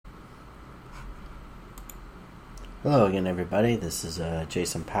Hello again, everybody. This is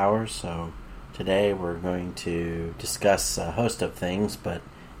Jason Powers. So today we're going to discuss a host of things, but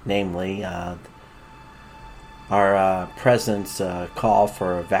namely our president's call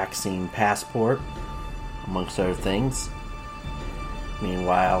for a vaccine passport, amongst other things.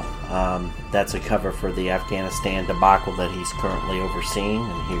 Meanwhile, that's a cover for the Afghanistan debacle that he's currently overseeing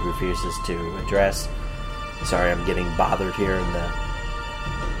and he refuses to address. Sorry, I'm getting bothered here in the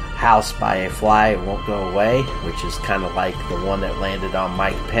house by a fly. It won't go away, which is kind of like the one that landed on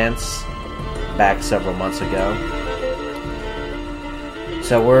Mike Pence back several months ago.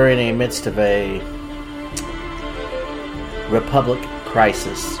 So we're in the midst of a republic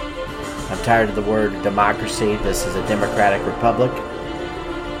crisis. I'm tired of the word democracy. This is a democratic republic.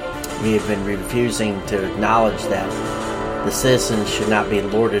 We have been refusing to acknowledge that the citizens should not be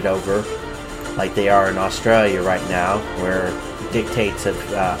lorded over like they are in Australia right now, where dictates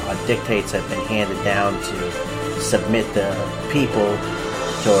have been handed down to submit the people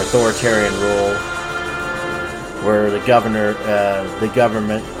to authoritarian rule, where the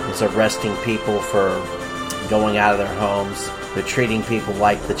government is arresting people for going out of their homes. They're treating people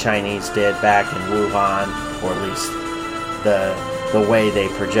like the Chinese did back in Wuhan, or at least the way they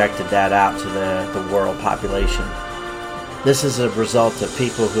projected that out to the world population. This is a result of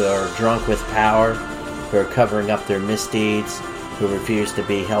people who are drunk with power, who are covering up their misdeeds, who refuse to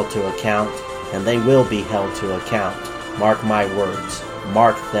be held to account, and they will be held to account. Mark my words.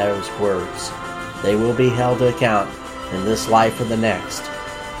 Mark those words. They will be held to account in this life or the next.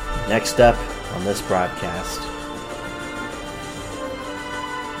 Next up on this broadcast.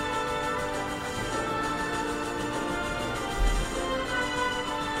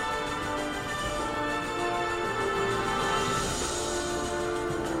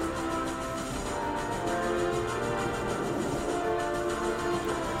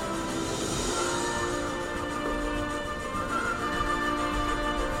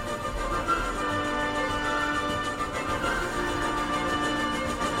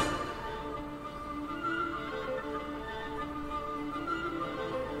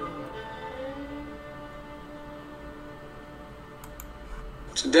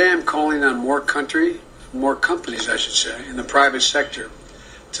 Today I'm calling on more companies, I should say, in the private sector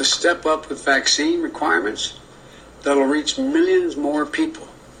to step up with vaccine requirements that'll reach millions more people.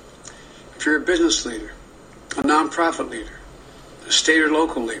 If you're a business leader, a nonprofit leader, a state or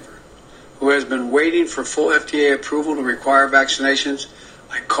local leader who has been waiting for full FDA approval to require vaccinations,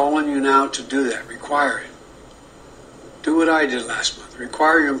 I call on you now to do that. Require it. Do what I did last month.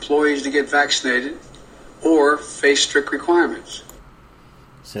 Require your employees to get vaccinated or face strict requirements.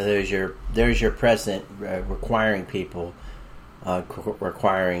 So there's your president requiring people,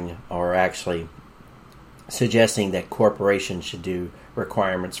 or actually suggesting that corporations should do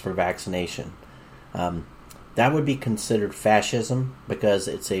requirements for vaccination. That would be considered fascism because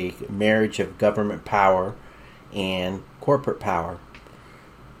it's a marriage of government power and corporate power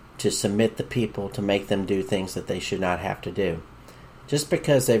to submit the people to make them do things that they should not have to do. Just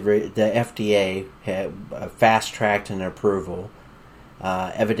because the FDA had fast-tracked an approval,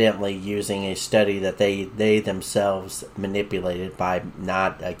 evidently using a study that they themselves manipulated by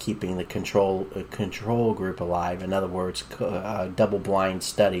not keeping the control group alive. In other words, a double-blind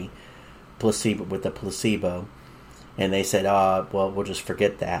study, with a placebo, and they said, well, we'll just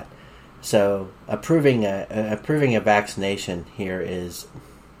forget that. So approving a vaccination here is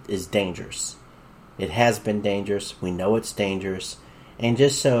dangerous. It has been dangerous. We know it's dangerous, and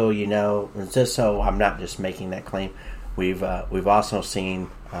just so you know, just so I'm not just making that claim. We've also seen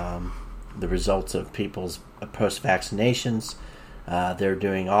the results of people's post-vaccinations. They're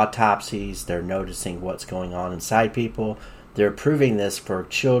doing autopsies. They're noticing what's going on inside people. They're proving this for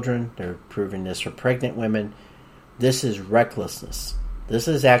children. They're proving this for pregnant women. This is recklessness. This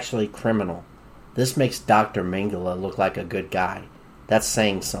is actually criminal. This makes Dr. Mengele look like a good guy. That's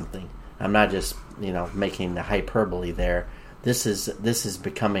saying something. I'm not just making the hyperbole there. This is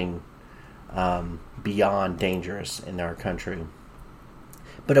becoming beyond dangerous in our country.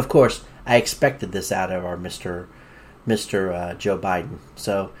 But of course, I expected this out of our Mr. Joe Biden.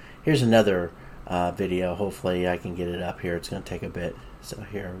 So here's another video. Hopefully I can get it up here. It's going to take a bit. So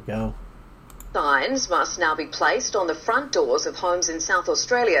here we go. Signs must now be placed on the front doors of homes in South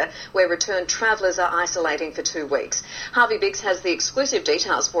Australia where returned travellers are isolating for 2 weeks. Harvey Biggs has the exclusive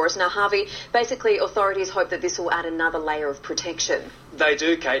details for us. Now, Harvey, basically authorities hope that this will add another layer of protection. They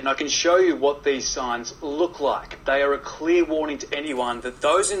do, Kate, and I can show you what these signs look like. They are a clear warning to anyone that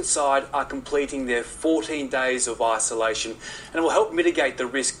those inside are completing their 14 days of isolation, and it will help mitigate the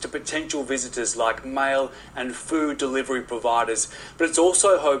risk to potential visitors like mail and food delivery providers. But it's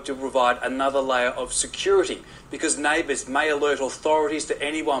also hoped to provide another layer of security because neighbours may alert authorities to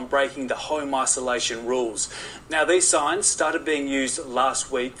anyone breaking the home isolation rules. Now, these signs started being used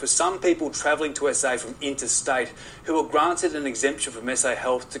last week for some people travelling to SA from interstate who were granted an exemption from SA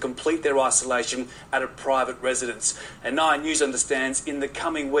Health to complete their isolation at a private residence. And Nine News understands in the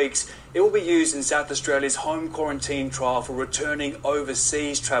coming weeks it will be used in South Australia's home quarantine trial for returning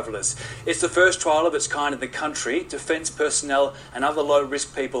overseas travellers. It's the first trial of its kind in the country. Defence personnel and other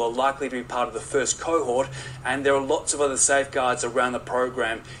low-risk people are likely to be part of the first cohort, and there are lots of other safeguards around the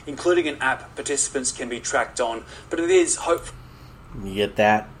program, including an app participants can be tracked on. But it is hopeful. You get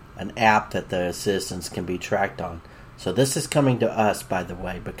that? An app that the citizens can be tracked on. So this is coming to us, by the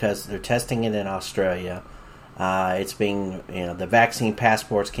way, because they're testing it in Australia. It's being, the vaccine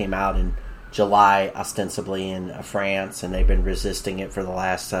passports came out in July, ostensibly in France, and they've been resisting it for the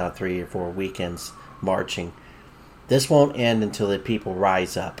last 3 or 4 weekends, marching. This won't end until the people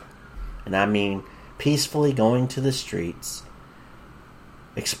rise up. And I mean peacefully going to the streets,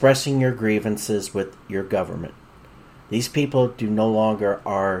 expressing your grievances with your government. These people no longer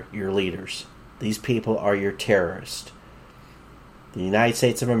are your leaders. These people are your terrorists. The United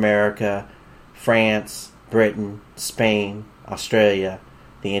States of America, France, Britain, Spain, Australia,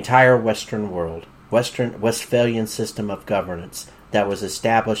 the entire Western world, Westphalian system of governance that was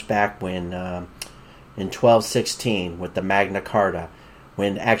established back when in 1216 with the Magna Carta,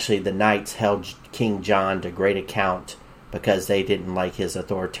 when actually the knights held King John to great account because they didn't like his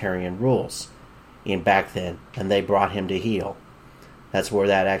authoritarian rules back then, and they brought him to heel. That's where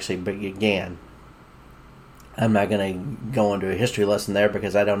that actually began. I'm not going to go into a history lesson there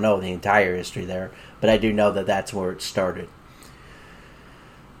because I don't know the entire history there, but I do know that that's where it started.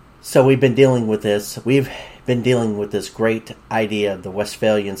 So we've been dealing with this. We've been dealing with this great idea of the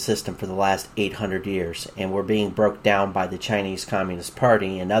Westphalian system for the last 800 years, and we're being broke down by the Chinese Communist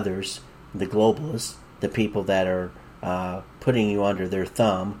Party and others, the globalists, the people that are putting you under their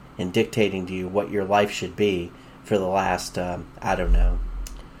thumb and dictating to you what your life should be for the last, I don't know,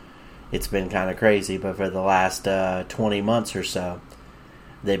 it's been kind of crazy, but for the last 20 months or so,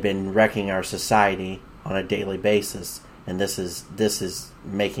 they've been wrecking our society on a daily basis, and this is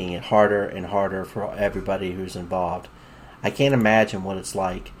making it harder and harder for everybody who's involved. I can't imagine what it's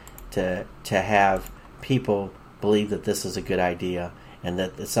like to have people believe that this is a good idea and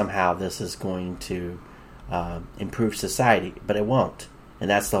that somehow this is going to improve society, but it won't, and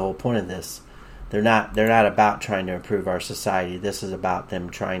that's the whole point of this. They're not about trying to improve our society. This is about them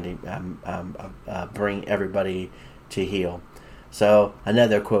trying to bring everybody to heel. So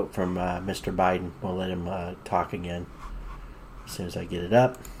another quote from Mr. Biden. We'll let him talk again as soon as I get it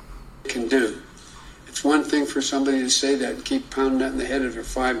up. Can do. It's one thing for somebody to say that and keep pounding that in the head of their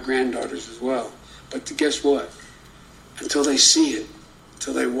 5 granddaughters as well. But guess what? Until they see it,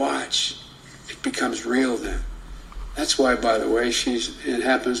 until they watch, it becomes real then. That's why, by the way, it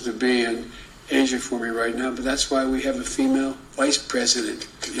happens to be in Asia for me right now, but that's why we have a female vice president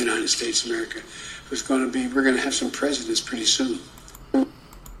of the United States of America who's going to be, we're going to have some presidents pretty soon.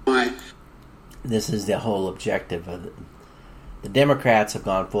 Why? This is the whole objective of it. The Democrats have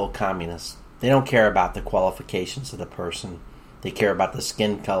gone full communist. They don't care about the qualifications of the person. They care about the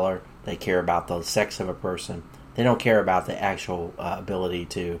skin color. They care about the sex of a person. They don't care about the actual ability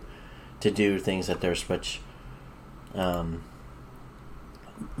to do things that they're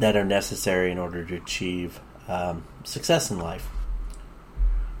that are necessary in order to achieve success in life.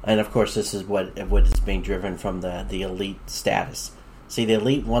 And of course, this is what is being driven from the elite status. See, the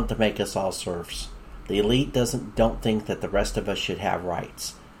elite want to make us all serfs. The elite don't think that the rest of us should have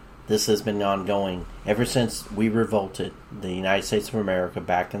rights. This has been ongoing ever since we revolted, the United States of America,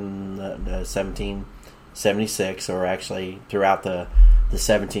 back in the 1776, or actually throughout the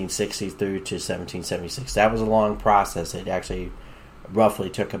 1760s through to 1776. That was a long process. It actually roughly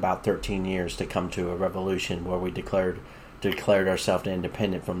took about 13 years to come to a revolution where we declared ourselves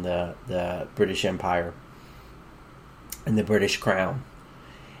independent from the British Empire and the British Crown.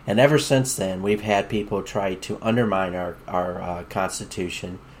 And ever since then, we've had people try to undermine our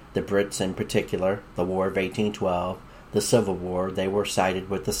Constitution, the Brits in particular, the War of 1812, the Civil War. They were sided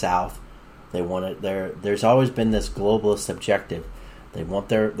with the South. There's always been this globalist objective. They want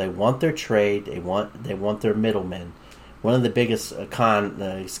their trade. They want their middlemen. One of the biggest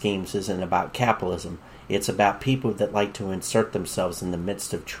schemes isn't about capitalism. It's about people that like to insert themselves in the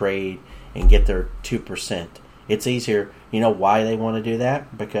midst of trade and get their 2%. It's easier. You know why they want to do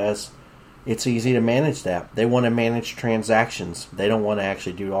that? Because it's easy to manage that. They want to manage transactions. They don't want to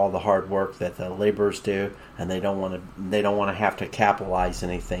actually do all the hard work that the laborers do, and they don't want to have to capitalize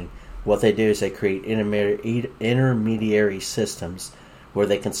anything. What they do is they create intermediary systems where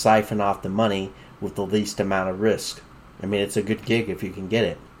they can siphon off the money with the least amount of risk. I mean, it's a good gig if you can get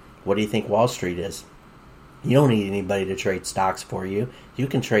it. What do you think Wall Street is? You don't need anybody to trade stocks for you. You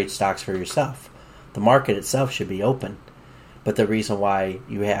can trade stocks for yourself. The market itself should be open. But the reason why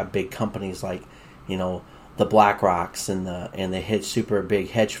you have big companies like, the BlackRocks and the super big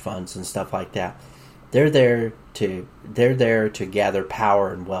hedge funds and stuff like that, they're there to gather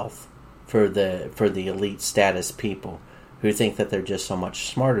power and wealth for the elite status people who think that they're just so much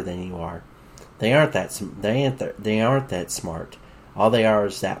smarter than you are. They aren't that smart. All they are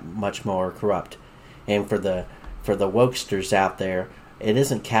is that much more corrupt. And for the wokesters out there, it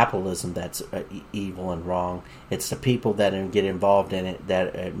isn't capitalism that's evil and wrong. It's the people that get involved in it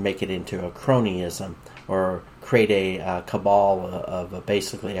that make it into a cronyism or create a cabal of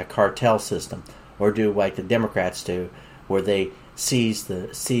basically a cartel system, or do like the Democrats do, where they seize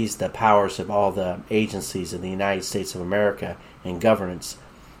the powers of all the agencies in the United States of America and governance,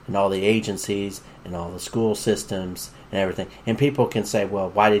 and all the agencies and all the school systems and everything. And people can say, well,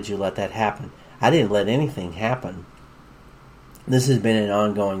 why did you let that happen? I didn't let anything happen. This has been an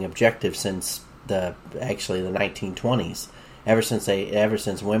ongoing objective since the 1920s. Ever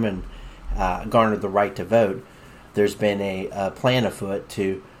since women garnered the right to vote, there's been a plan afoot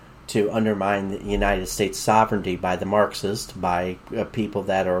to undermine the United States sovereignty by the Marxists, by people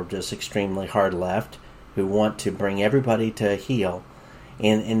that are just extremely hard left, who want to bring everybody to heel.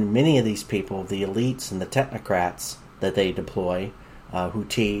 And many of these people, the elites and the technocrats that they deploy, who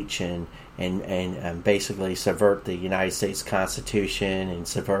teach and basically subvert the United States Constitution and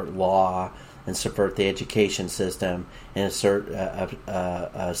subvert law and subvert the education system and subvert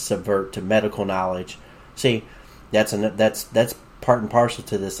to medical knowledge. See, that's part and parcel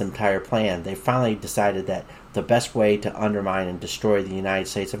to this entire plan. They finally decided that the best way to undermine and destroy the United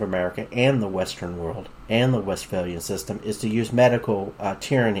States of America and the Western world and the Westphalian system is to use medical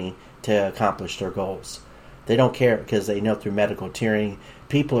tyranny to accomplish their goals. They don't care because they know through medical tyranny,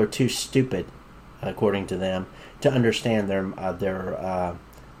 people are too stupid, according to them, to understand their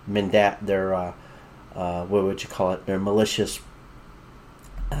malicious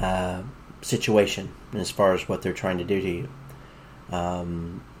situation as far as what they're trying to do to you.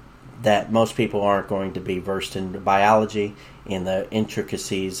 That most people aren't going to be versed in biology, in the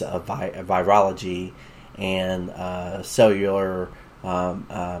intricacies of virology and cellular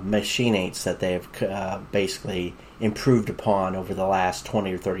machinates that they have basically improved upon over the last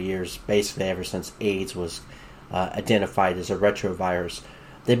 20 or 30 years, basically ever since AIDS was identified as a retrovirus.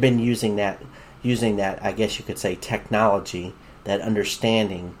 They've been using that, I guess you could say, technology, that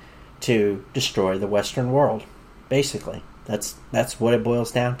understanding, to destroy the Western world. Basically, that's what it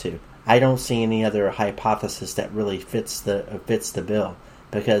boils down to. I don't see any other hypothesis that really fits the bill,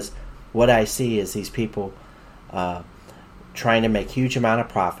 because what I see is these people trying to make huge amount of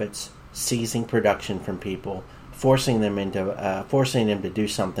profits, seizing production from people, forcing them to do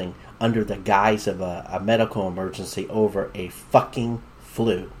something under the guise of a medical emergency over a fucking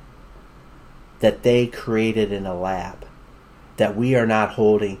flu that they created in a lab, that we are not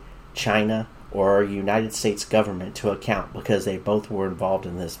holding China or our United States government to account, because they both were involved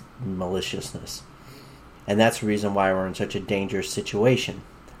in this maliciousness. And that's the reason why we're in such a dangerous situation.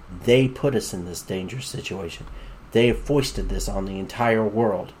 They put us in this dangerous situation. They have foisted this on the entire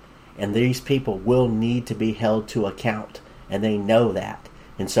world. And these people will need to be held to account. And they know that.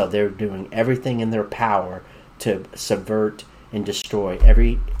 And so they're doing everything in their power to subvert and destroy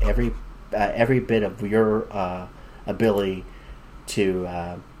every bit of your ability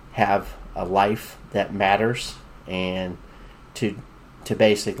to have a life that matters, and to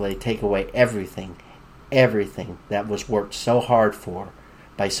basically take away everything that was worked so hard for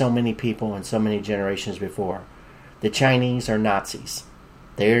by so many people and so many generations before. The Chinese are Nazis.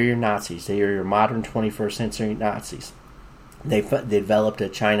 They are your Nazis. They are your modern 21st century Nazis. They developed a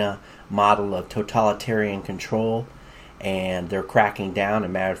China model of totalitarian control, and they're cracking down. As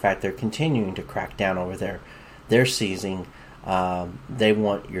a matter of fact, they're continuing to crack down over there. They're seizing. They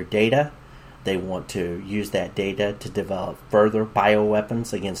want your data. They want to use that data to develop further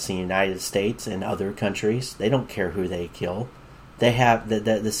bioweapons against the United States and other countries. They don't care who they kill. They have the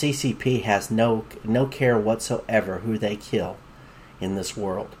CCP has no care whatsoever who they kill in this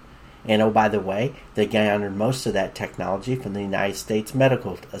world. And oh, by the way, they garnered most of that technology from the United States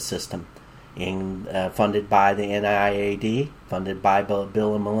medical system, funded by the NIAID, funded by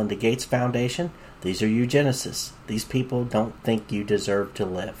Bill and Melinda Gates Foundation. These are eugenicists. These people don't think you deserve to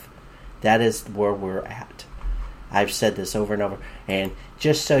live. That is where we're at. I've said this over and over. And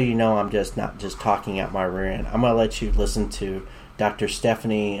just so you know, I'm just not just talking out my rear end. I'm going to let you listen to Dr.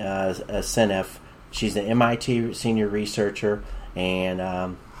 Stephanie Seneff. She's an MIT senior researcher,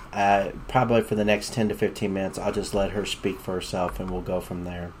 and probably for the next 10 to 15 minutes, I'll just let her speak for herself, and we'll go from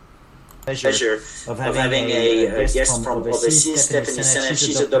there. Pleasure of having a guest from overseas, Stephanie Sennett.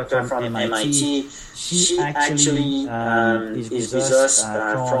 She's a doctor from MIT. She actually is with us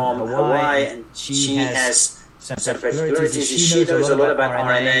from Hawaii, and she has some particularities. She knows a lot about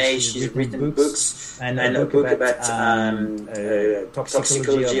RNA. She's written books, and a book about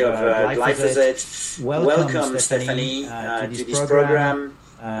toxicology of glyphosate. Welcome, Stephanie, to this program.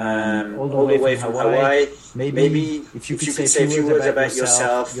 All the way from Hawaii. Maybe if you could say a few words about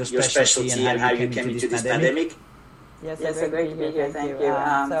yourself, your specialty, and how you came into this pandemic. Yes, so great to be here. Thank you.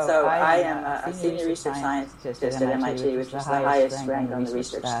 So I am a senior research scientist at MIT, which is the highest rank on the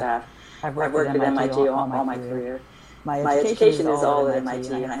research staff. I've worked at MIT all my career. My education is all at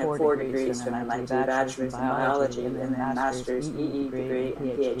MIT, and I have 4 degrees from MIT: bachelor's in biology, and then a master's EE degree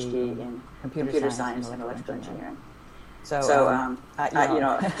and PhD in computer science and electrical engineering. So,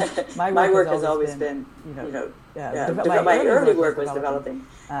 my work has always been, my early work was developing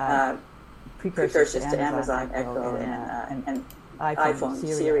precursors to Amazon Echo and iPhone,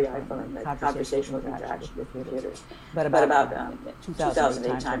 Siri iPhone, conversational interaction with computers. But about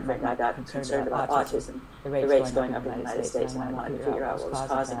 2008 timeframe, I got concerned about autism, the rates going up in the United States, and I wanted to figure out what was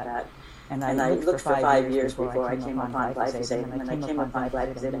causing that. And I looked for 5 years before I came upon glyphosate, and when I came upon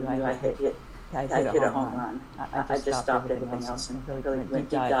glyphosate, I knew I hit a home run. I just stopped everything else and really went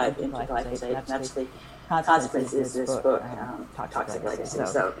deep dive into glyphosate. And that's the consequence is this book, Toxic Legacy.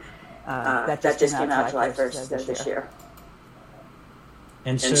 So that just came out July 1st this year.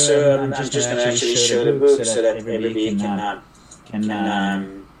 And so I'm just going to actually show the book so that everybody can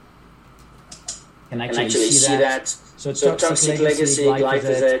actually see that. So Toxic Legacy,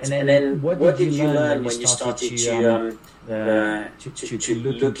 glyphosate, and then what did you learn when you started to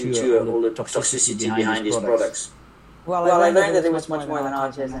look into all the toxicity behind these products? Well, I learned that there was much more than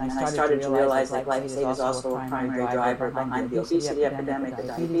autism, and I started to realize that glyphosate is also a primary driver behind the obesity epidemic, the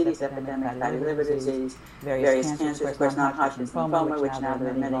diabetes epidemic, fatty liver disease, various cancers, of course, non-Hodgkin's lymphoma, which now there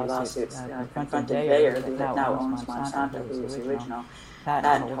are many lawsuits confronting Bayer, who now owns Monsanto, who was the original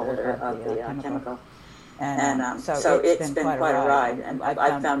patent holder of the chemical. And so it's been quite a ride, and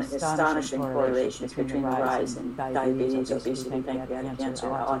I've found astonishing correlations between the rise in diabetes, obesity, pancreatic cancer,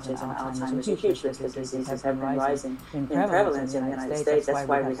 autism, Alzheimer's. A huge list of diseases have been rising in prevalence in the United States. That's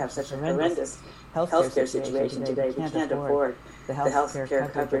why we have such a horrendous healthcare situation today. We can't afford the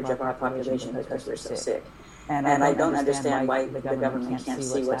healthcare coverage of our population because we're so sick. And I don't understand why the government can't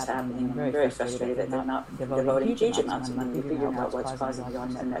see what's happening. I'm very frustrated that they're not devoting huge amounts of money to figuring out what's causing the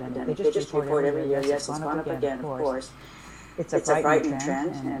autism epidemic. They just report every year, yes, it's gone up again, of course. It's a frightening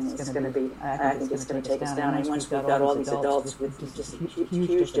trend, and it's going to be, I think it's going to take us down. And once we've got all these adults with just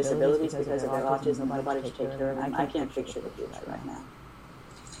huge disabilities because of their autism, nobody to take care of them, I can't picture the future right now.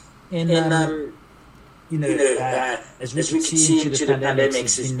 As we can see into the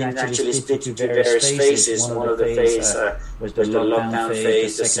pandemics, it's been actually split into various phases. One of the phases was the lockdown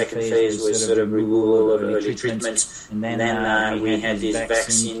phase. The second phase was sort of removal of early treatments. And then we had this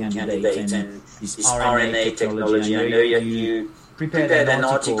vaccine candidate and this RNA technology. I know you prepared an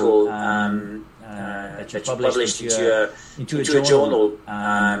article that you published into a journal.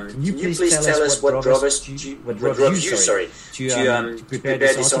 Can you please tell us what drove you to prepare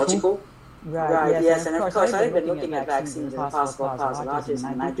this article? Right, yes, and of course I've been looking at vaccines as a possible cause of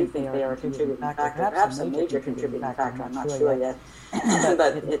autism, and I do think they are a contributing factor, perhaps a major contributing factor, I'm not sure yet.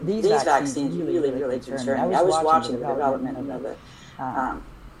 But these vaccines really concern me. I was watching the development of the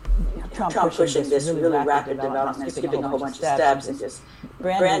Trump pushing this really rapid development, skipping a whole bunch of steps, and just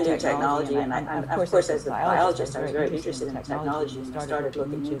brand new technology. And of course, as a biologist, I was very interested in technology, and I started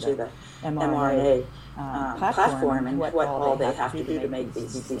looking into the mRNA platform and what all they have to do to make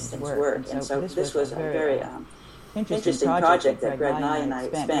these things work. And so this was a very interesting project that Greg Nye and I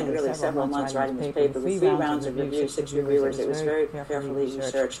spent really several months writing this paper with 3 rounds of review, 6 reviewers. It was very carefully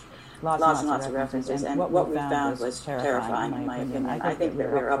researched. Lots and lots of references, and what we found was terrifying, in my opinion. I think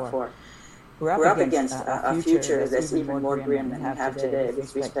that we're up against a future that's even more grim than we have today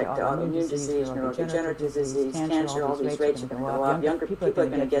with respect to autoimmune disease, neurodegenerative disease, cancer. All these rates are going to go up. Younger people are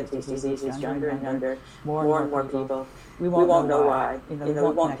going to get these diseases, younger and younger, more and more people. We won't know why. We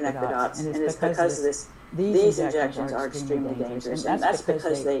won't connect the dots, and it's because these injections are extremely dangerous, and that's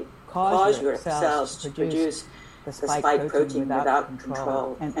because they cause your cells to produce the spike protein without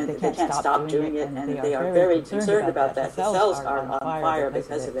control, and they can't stop doing it, and they are very concerned about that. The cells are on fire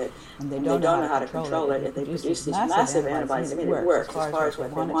because of it, and they don't know how to control it, and they produce these massive antibodies. I mean, it works as far as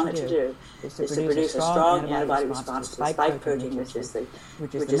what they wanted to do is to produce a strong antibody response to the spike protein, which is the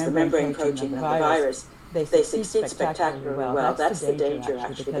membrane protein of the virus. they succeed spectacularly well. That's the danger,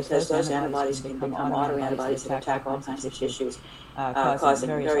 actually, because those antibodies can become autoantibodies that attack all kinds of tissues, causing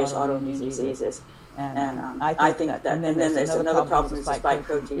various autoimmune diseases. And I think that, and then there's another problem is the spike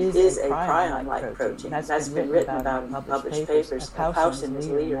protein is a prion-like protein. That's been written about in published papers. Hausen is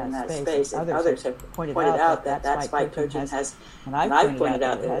the leader in that space, and others have pointed out that spike protein has, and I've pointed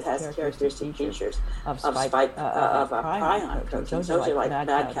out that it has characteristic features of a prion protein. Those are like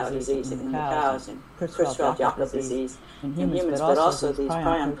bad cow disease in the cows and Creutzfeldt-Jakob disease in humans, but also these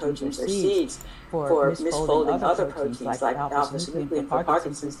prion proteins are seeds for misfolding other proteins like alpha-synuclein for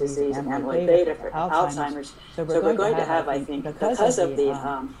Parkinson's disease and amyloid beta for Alzheimer's. So we're going to have, I think, because of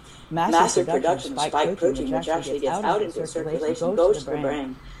the massive production of spike protein, which actually gets out into circulation, goes to the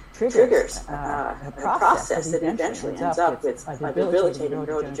brain, triggers a process that eventually ends up with a debilitating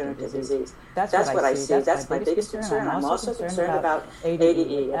neurodegenerative disease. That's what I see. That's my biggest concern. I'm also concerned about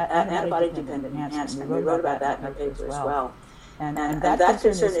ADE, antibody-dependent enhancement. We wrote about that in our paper as well. And that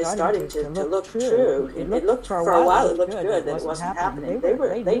concern is starting to look true. It looked for a while. It looked good that it wasn't happening.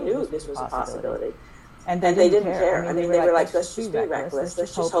 They knew this was a possibility, and they didn't care. I mean, they were like, let's just be reckless.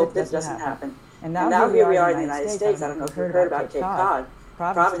 Let's just hope this doesn't happen. And now here we are in the United States. I don't know if you've heard about Cape Cod,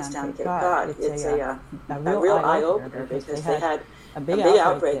 Provincetown, Cape Cod. It's a real eye opener because they had a big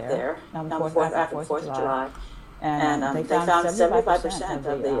outbreak there after the 4th of July. And they found 75%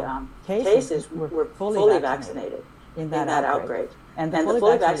 of the cases were fully vaccinated in that outbreak. And the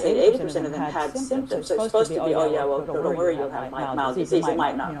fully vaccinated, 80% of them had symptoms. So it's supposed to be, oh yeah, well, don't worry, you'll have mild disease. It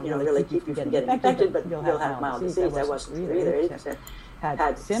might not, really keep you from getting infected, but you'll have mild disease. That wasn't true either. 80%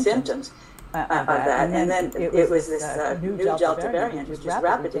 had symptoms of that. And then it was this new Delta variant, which is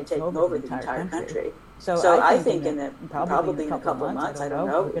rapidly taking over the entire country. So I think probably in a couple of months, I don't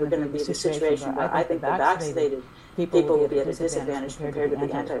know, we're going to be in a situation where I think the vaccinated people will be at a disadvantage compared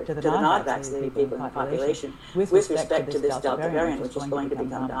to the non-vaccinated people in the population with respect to this Delta variant, which is going to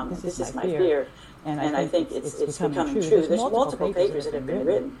become dominant. This is my fear, and I think it's becoming true. There's multiple papers that have been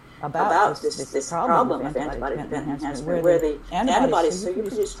written about this problem of antibody-dependent enhancement, where the antibodies, so you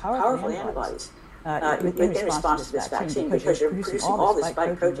produce powerful antibodies in response to this vaccine, because you're producing all this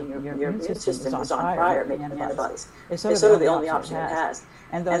spike protein, your immune system is on fire making antibodies. It's sort of the only option it has.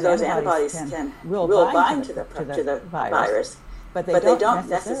 And those antibodies will bind to the virus, but they don't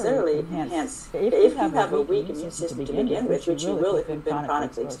necessarily enhance. If you have a weak immune system to begin with, which you will if you've been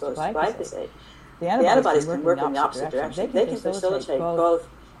chronically exposed to glyphosate, the antibodies can work in the opposite direction. They can facilitate both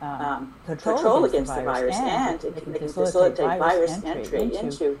control against the virus, and they can facilitate virus entry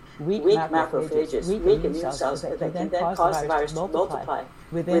into weak macrophages, weak immune cells that can then cause the virus to multiply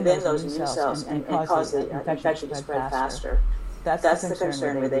within those immune cells and cause the infection to spread faster. That's the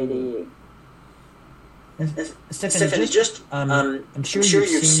concern with ADE. Stephanie, I'm sure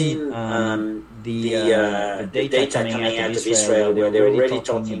you've seen the data coming out of Israel where they're already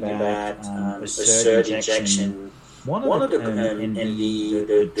talking about a third injection. One of the in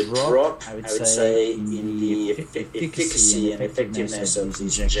the drop, I would say, in the efficacy and effectiveness of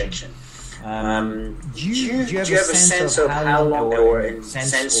this injection. Do you have a sense of how long, or in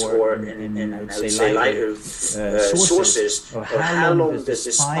I would say lighter sources, or how long does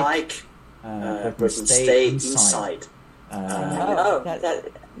the spike protein stay inside?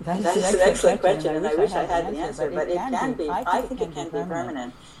 That's an excellent question, and I wish I had the answer, but it can be. I think it can be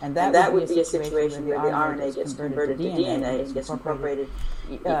permanent, and that would be a situation where the RNA gets converted to DNA and gets incorporated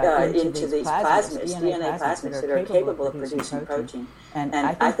into these plasmids, DNA plasmids that are capable of producing protein. And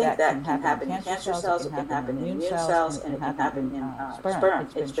I think that can happen in cancer cells, it can happen in immune cells, and it can happen in sperm.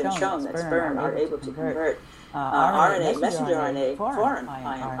 It's been shown that sperm are able to convert RNA, messenger RNA, foreign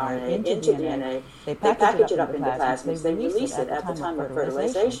RNA into DNA. They package it up into plasmids. They release it at the time of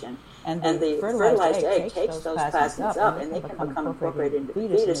fertilization. And the fertilized egg takes those plasmids up, and they can become incorporated into the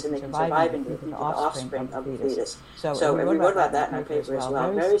fetus, and they can survive into the offspring of the fetus. So we wrote about that in our paper as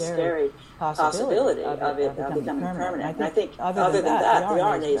well. Very scary possibility of it becoming permanent. And I think other than that, the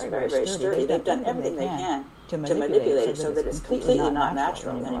RNA is very, very sturdy. They've done everything they can to manipulate it so that it's completely not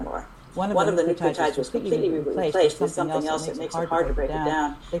natural anymore. One of the nucleotides was completely replaced with something else that makes it hard to break it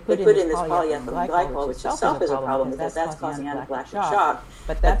down. They put in this polyethylene glycol, which itself is a problem because that's causing anaphylactic shock.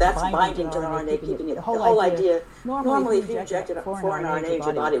 But that's binding to the RNA, keeping it. The whole idea, normally if you injected a foreign RNA,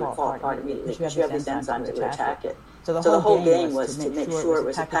 your body would fall apart immediately because you have these enzymes that would attack it. So the whole game was to make sure it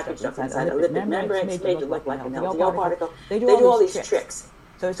was packaged up inside a lipid membrane. It's made to look like an LDL particle. They do all these tricks.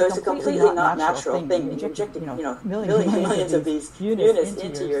 So it's a completely not natural thing. You're injecting, millions of these units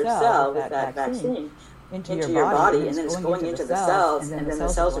into your cell with that vaccine, into your body, and then it's going into the cells, and then the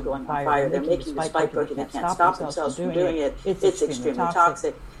cells are going on fire. They're making the spike protein that can't stop themselves from doing it. It's extremely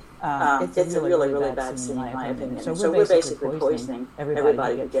toxic. it's a really, really bad scene, in my opinion. So we're basically poisoning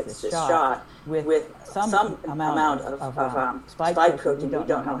everybody who gets this shot with some amount of spike protein. We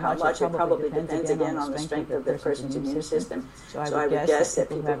don't know how much. It probably depends, again, on the strength of the person's immune system. So I would guess that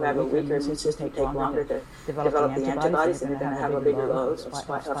people who have a weaker immune system take longer to develop the antibodies, and they're going to have a bigger load of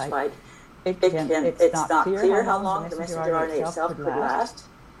spike. It's not clear how long the messenger RNA itself could last.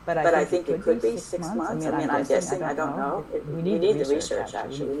 But I think it could be 6 months. I mean, I'm guessing. I don't know. We need the research,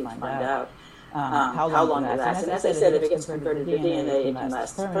 actually. We need to find out how long it lasts. And as I said, if it gets converted to DNA, it can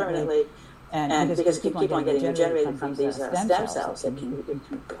last permanently. And because it keep on getting regenerated from these stem cells, it can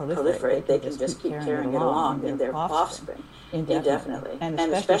proliferate. They can just keep carrying it along in their offspring indefinitely. And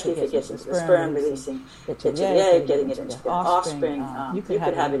especially if it gets into the sperm, releasing it to the egg, getting it into the offspring, you could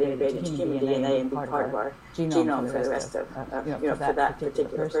have it integrated into human DNA and be part of our genome for the rest of, for that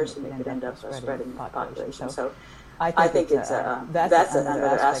particular person. It could end up spreading the population. So I think it's that's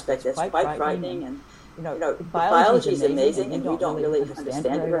another aspect that's quite frightening. And biology is amazing, and we don't really understand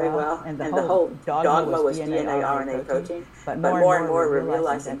it very well. And the whole dogma was DNA, RNA, protein. But more and more, we're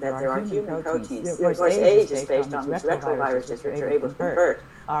realizing that there are human proteins. Of course, age is based on these retroviruses, which are able to convert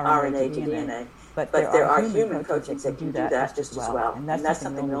RNA to DNA. But there are human proteins that can do that just as well. And that's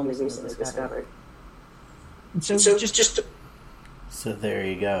something we only recently discovered. So there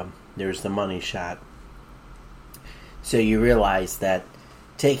you go. There's the money shot. So you realize that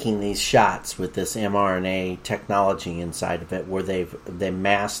taking these shots with this mRNA technology inside of it, where they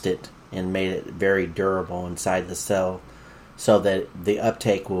masked it and made it very durable inside the cell, so that the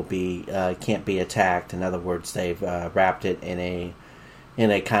uptake will be can't be attacked. In other words, they've wrapped it in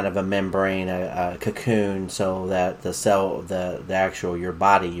a kind of a membrane, a cocoon, so that the cell, the actual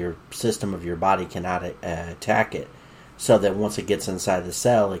your system of your body cannot attack it. So that once it gets inside the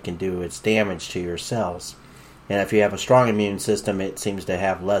cell, it can do its damage to your cells. And if you have a strong immune system, it seems to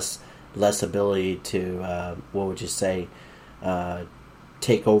have less ability to,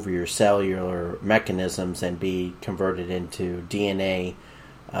 take over your cellular mechanisms and be converted into DNA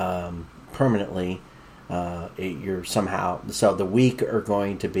permanently. You're somehow, so the weak are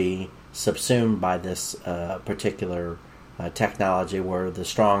going to be subsumed by this particular technology, where the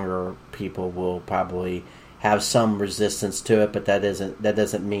stronger people will probably have some resistance to it, but that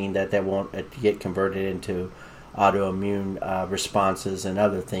doesn't mean that they won't get converted into autoimmune responses and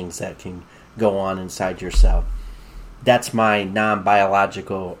other things that can go on inside your cell. That's my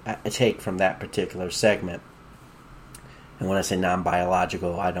non-biological take from that particular segment. And when I say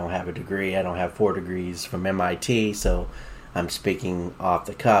non-biological, I don't have a degree. I don't have 4 degrees from MIT, so I'm speaking off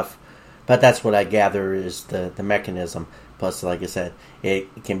the cuff. But that's what I gather is the mechanism. Plus, like I said,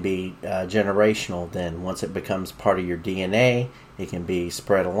 it can be generational. Then once it becomes part of your DNA, it can be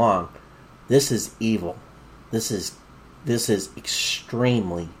spread along. This is evil. This is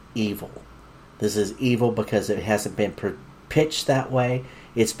extremely evil. This is evil because it hasn't been pitched that way.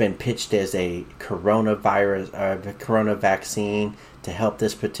 It's been pitched as a coronavirus, a corona vaccine to help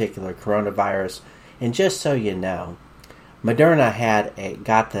this particular coronavirus. And just so you know,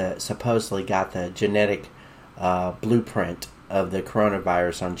 Moderna supposedly got the genetic blueprint of the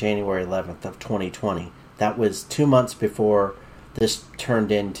coronavirus on January 11th of 2020. That was 2 months before this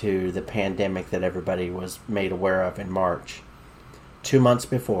turned into the pandemic that everybody was made aware of in March. 2 months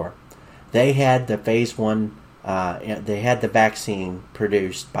before. They had the phase 1, they had the vaccine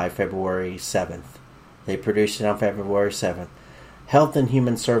produced by February 7th. They produced it on February 7th. Health and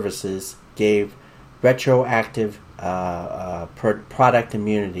Human Services gave retroactive product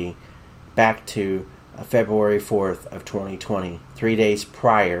immunity back to February 4th of 2020, 3 days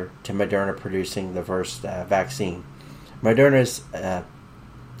prior to Moderna producing the first vaccine. Moderna's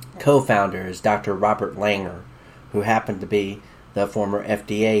co-founder is Dr. Robert Langer, who happened to be the former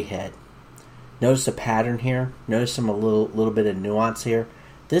FDA head. Notice a pattern here. Notice some a little bit of nuance here.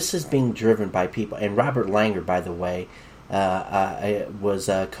 This is being driven by people. And Robert Langer, by the way, was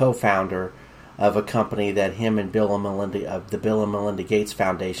a co-founder of a company that him and Bill and Melinda Gates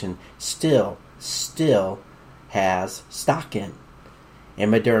Foundation still has stock in.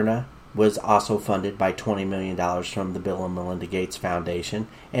 And Moderna was also funded by $20 million from the Bill and Melinda Gates Foundation,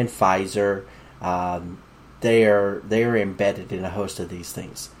 and Pfizer. They are embedded in a host of these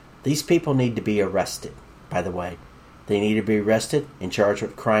things. These people need to be arrested, by the way. They need to be arrested and charged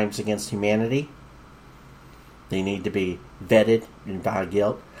with crimes against humanity. They need to be vetted and found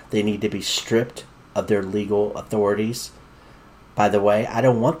guilt. They need to be stripped of their legal authorities. By the way, I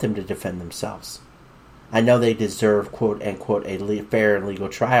don't want them to defend themselves. I know they deserve, quote unquote, a fair and legal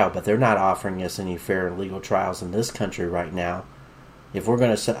trial, but they're not offering us any fair and legal trials in this country right now. If we're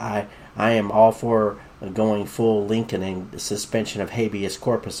going to, I am all for going full Lincoln and the suspension of habeas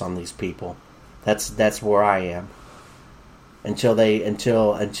corpus on these people. That's where I am. Until we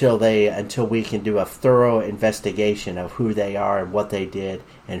can do a thorough investigation of who they are and what they did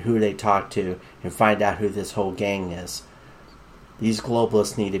and who they talked to and find out who this whole gang is. These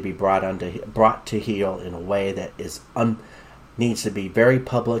globalists need to be brought to heel in a way that needs to be very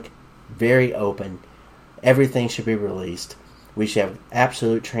public, very open. Everything should be released. We should have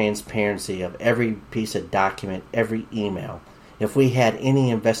absolute transparency of every piece of document, every email. If we had any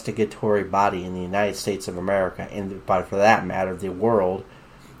investigatory body in the United States of America, and for that matter, the world,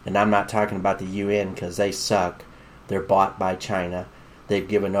 and I'm not talking about the UN because they suck. They're bought by China. They've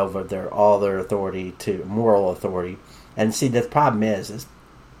given over all their authority to moral authority. And see, the problem is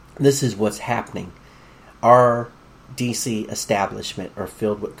this is what's happening. Our DC establishment are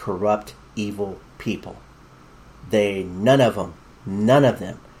filled with corrupt, evil people. None of them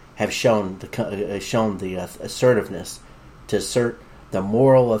have shown the assertiveness to assert the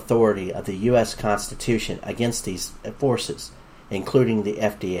moral authority of the U.S. Constitution against these forces, including the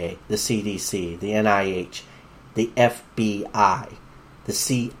FDA, the CDC, the NIH, the FBI, the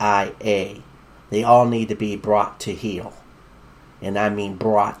CIA. They all need to be brought to heel. And I mean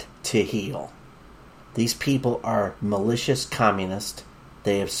brought to heel. These people are malicious communists.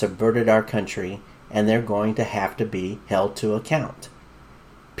 They have subverted our country, and they're going to have to be held to account.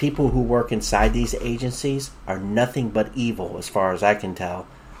 People who work inside these agencies are nothing but evil as far as I can tell.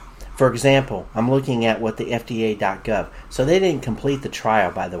 For example, I'm looking at what the FDA.gov. So they didn't complete the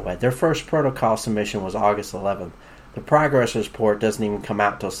trial, by the way. Their first protocol submission was August 11th. The progress report doesn't even come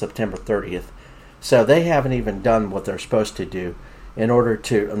out till September 30th. So they haven't even done what they're supposed to do in order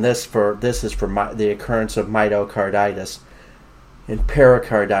to, and this is for the occurrence of myocarditis and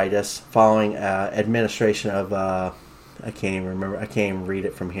pericarditis following administration of, I can't even remember, I can't even read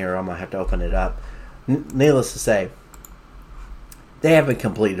it from here, I'm going to have to open it up. Needless to say, they haven't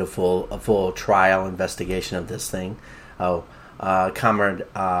completed a full trial investigation of this thing. Comrade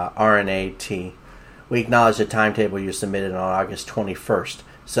RNAT, we acknowledge the timetable you submitted on August 21st.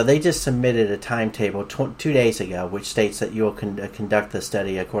 So they just submitted a timetable 2 days ago, which states that you will conduct the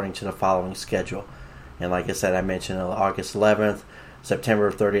study according to the following schedule. And like I said, I mentioned August 11th,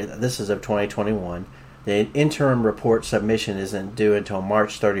 September 30th. This is of 2021. The interim report submission isn't due until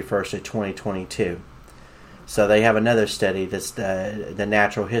March 31st of 2022. So they have another study that's the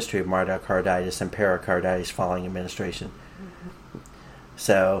natural history of myocarditis and pericarditis following administration.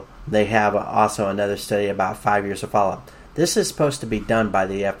 So they have also another study about 5 years of follow-up. This is supposed to be done by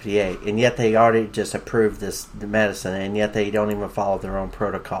the FDA, and yet they already just approved the medicine, and yet they don't even follow their own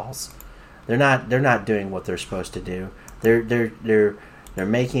protocols. They're not doing what they're supposed to do. They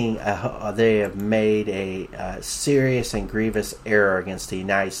have made a serious and grievous error against the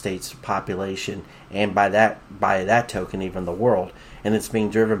United States population, and by that token, even the world. And it's being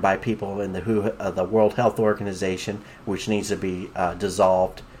driven by people in the World Health Organization, which needs to be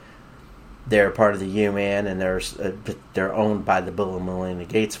dissolved. They're part of the UN, and they're owned by the Bill and Melinda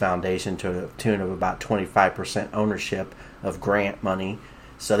Gates Foundation to the tune of about 25% ownership of grant money.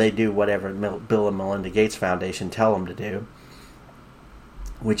 So they do whatever Bill and Melinda Gates Foundation tell them to do,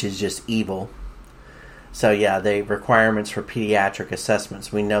 which is just evil. So yeah, the requirements for pediatric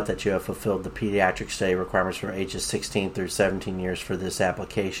assessments. We note that you have fulfilled the pediatric study requirements for ages 16 through 17 years for this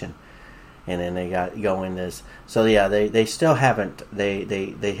application. And then they go in this. So yeah, they still haven't.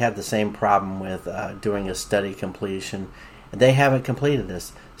 They have the same problem with doing a study completion. They haven't completed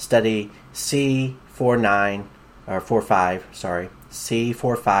this study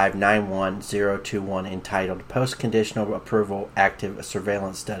C4591021 entitled Post-Conditional Approval Active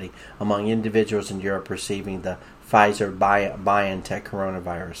Surveillance Study among individuals in Europe receiving the Pfizer-BioNTech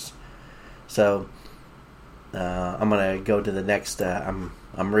coronavirus. So I'm going to go to the next.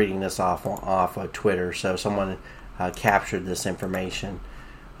 I'm reading this off of Twitter, so someone captured this information.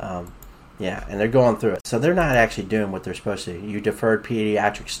 And they're going through it. So they're not actually doing what they're supposed to do. You deferred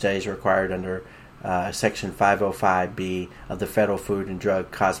pediatric studies required under Section 505B of the Federal Food and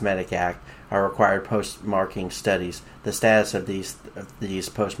Drug Cosmetic Act are required post-marketing studies. The status of these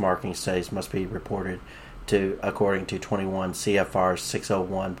post-marketing studies must be reported to according to 21 CFR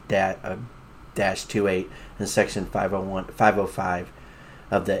 601-28 and Section 505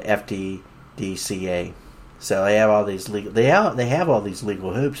 of the FDCA. So they have all these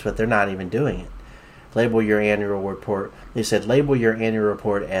legal hoops, but they're not even doing it. Label your annual report. They said label your annual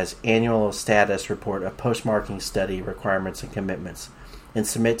report as annual status report of post-marketing study requirements and commitments, and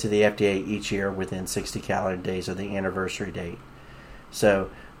submit to the FDA each year within 60 calendar days of the anniversary date. So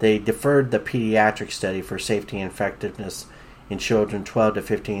they deferred the pediatric study for safety and effectiveness in children 12 to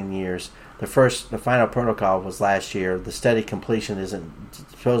 15 years. The final protocol was last year. The study completion isn't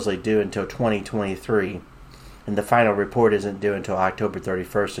supposedly due until 2023, and the final report isn't due until October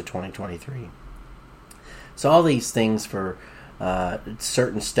 31st of 2023. So all these things for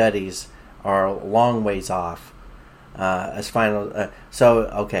certain studies are a long ways off. So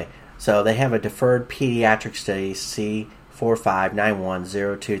they have a deferred pediatric study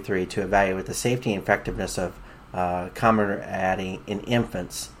C4591023 to evaluate the safety and effectiveness of Comirnaty in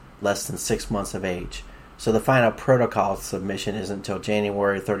infants less than 6 months of age. So the final protocol submission isn't until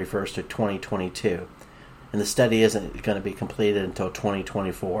January 31st of 2022, and the study isn't going to be completed until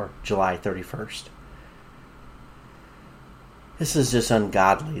 2024, July 31st. This is just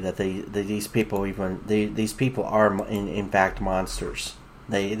ungodly that these people are in fact monsters.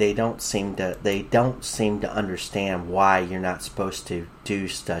 They don't seem to understand why you're not supposed to do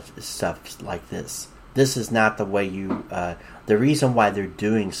stuff like this. This is not the way you. The reason why they're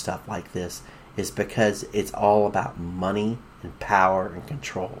doing stuff like this is because it's all about money and power and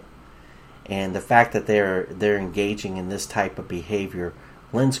control. And the fact that they're engaging in this type of behavior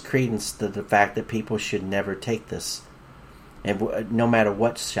lends credence to the fact that people should never take this. And no matter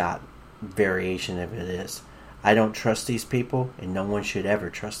what shot variation of it is, I don't trust these people, and no one should ever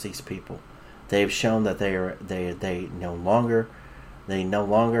trust these people. They've shown that they no longer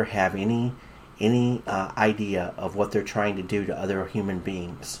have any idea of what they're trying to do to other human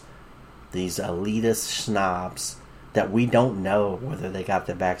beings. These elitist snobs that we don't know whether they got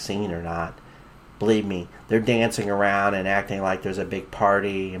the vaccine or not. Believe me, they're dancing around and acting like there's a big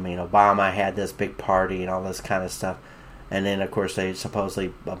party. I mean, Obama had this big party and all this kind of stuff. And then, of course,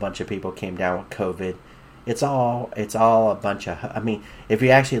 supposedly a bunch of people came down with COVID. It's all a bunch of... I mean, if you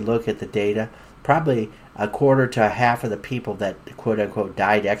actually look at the data, probably a quarter to a half of the people that, quote-unquote,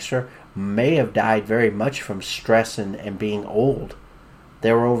 died extra may have died very much from stress and being old.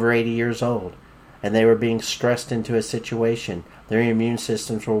 They were over 80 years old, and they were being stressed into a situation. Their immune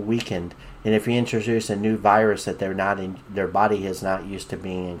systems were weakened, and if you introduce a new virus that their body is not used to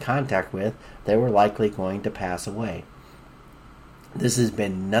being in contact with, they were likely going to pass away. This has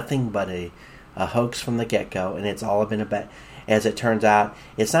been nothing but a hoax from the get-go, and it's all been about, as it turns out,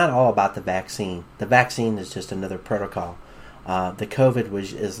 it's not all about the vaccine. The vaccine is just another protocol. The COVID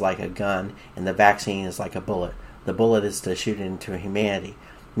is like a gun, and the vaccine is like a bullet. The bullet is to shoot into humanity.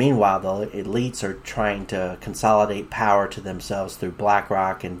 Meanwhile, the elites are trying to consolidate power to themselves through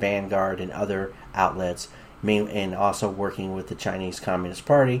BlackRock and Vanguard and other outlets, and also working with the Chinese Communist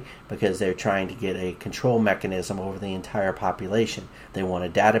Party because they're trying to get a control mechanism over the entire population. They want a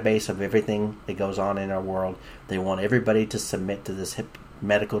database of everything that goes on in our world. They want everybody to submit to this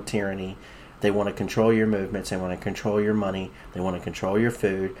medical tyranny. They want to control your movements. They want to control your money. They want to control your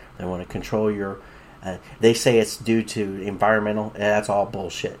food. They want to control your... they say it's due to environmental. That's all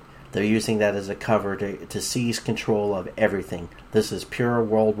bullshit. They're using that as a cover to seize control of everything. This is pure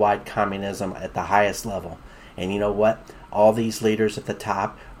worldwide communism at the highest level. And you know what? All these leaders at the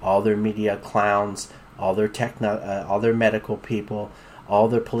top, all their media clowns, all their medical people, all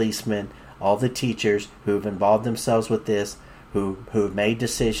their policemen, all the teachers who have involved themselves with this, who have made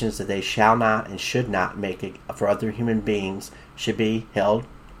decisions that they shall not and should not make it for other human beings, should be held,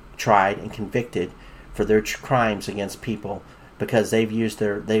 tried, and convicted for their crimes against people because they've used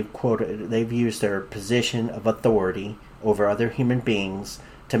their position of authority over other human beings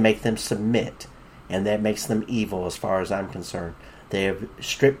to make them submit, and that makes them evil as far as I'm concerned. They have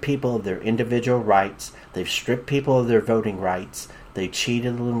stripped people of their individual rights. They've stripped people of their voting rights. They've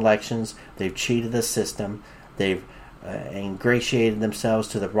cheated in elections. They've cheated the system. They've ingratiated themselves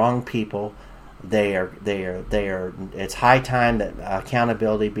to the wrong people. They are. It's high time that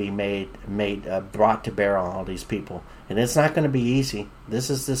accountability be brought to bear on all these people, and it's not going to be easy. This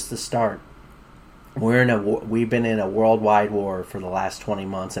is just the start. We've been in a worldwide war for the last 20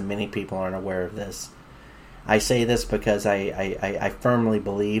 months, and many people aren't aware of this. I say this because I firmly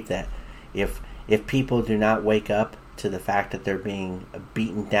believe that if people do not wake up to the fact that they're being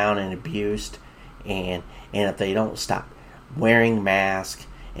beaten down and abused, and if they don't stop wearing masks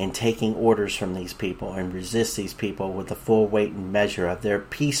and taking orders from these people and resist these people with the full weight and measure of their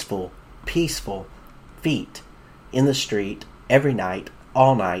peaceful feet in the street every night,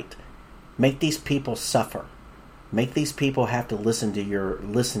 all night, make these people suffer. Make these people have to listen to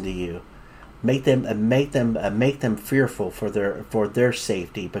you. Make them fearful for their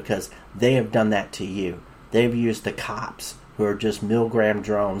safety because they have done that to you. They've used the cops who are just milligram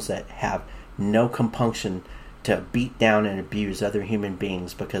drones that have no compunction to beat down and abuse other human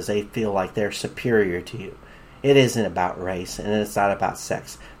beings because they feel like they're superior to you. It isn't about race and it's not about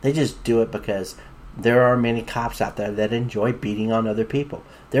sex. They just do it because there are many cops out there that enjoy beating on other people.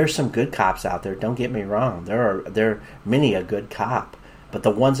 There are some good cops out there, don't get me wrong. There are many a good cop. But the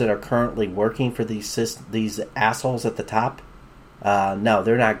ones that are currently working for these assholes at the top, no,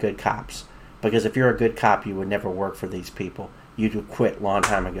 they're not good cops. Because if you're a good cop, you would never work for these people. You'd have quit a long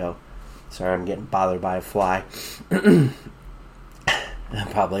time ago. Sorry, I'm getting bothered by a fly.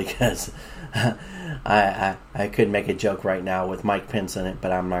 Probably because I could make a joke right now with Mike Pence in it,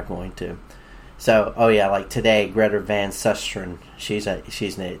 but I'm not going to. So, like today, Greta Van Susteren, she's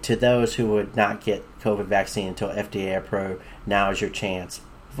to those who would not get COVID vaccine until FDA approved, now is your chance.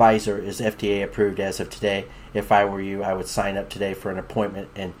 Pfizer is FDA approved as of today. If I were you, I would sign up today for an appointment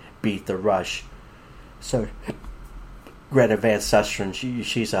and beat the rush. So, Greta Van Susteren,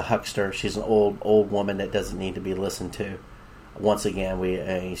 she's a huckster. She's an old woman that doesn't need to be listened to. Once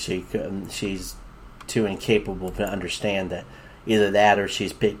again, she's too incapable to understand that. Either that or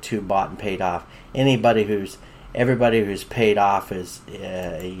she's bought and paid off. Everybody who's paid off is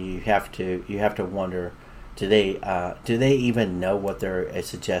you have to wonder, do they even know what they're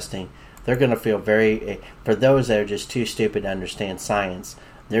suggesting? They're going to feel for those that are just too stupid to understand science,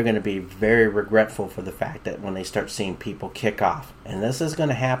 they're going to be very regretful for the fact that when they start seeing people kick off. And this is going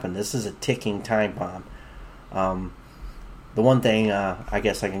to happen. This is a ticking time bomb. The one thing, I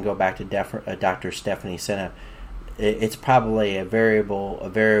guess I can go back to Dr. Stephanie Senna. It's probably a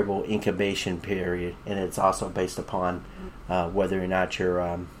variable incubation period, and it's also based upon whether or not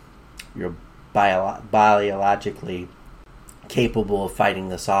you're biologically capable of fighting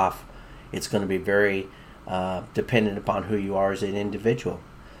this off. It's going to be very dependent upon who you are as an individual.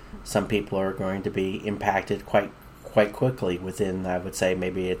 Some people are going to be impacted quite quickly within, I would say,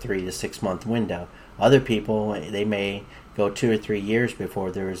 maybe a 3 to 6 month window. Other people, they may go 2 or 3 years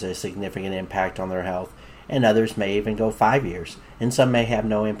before there is a significant impact on their health. And others may even go 5 years, and some may have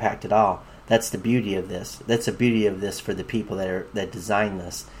no impact at all. That's the beauty of this. That's the beauty of this for the people that designed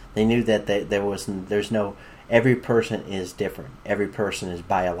this. They knew that every person is different. Every person is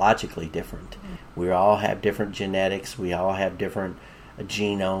biologically different. We all have different genetics. We all have different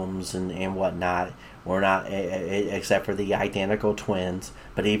genomes and whatnot. We're not, except for the identical twins,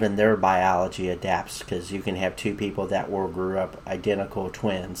 but even their biology adapts, because you can have two people that grew up identical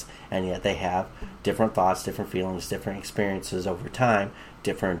twins, and yet they have different thoughts, different feelings, different experiences over time,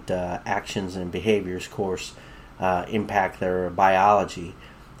 different actions and behaviors, of course, impact their biology.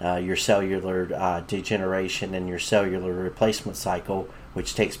 Your cellular degeneration and your cellular replacement cycle,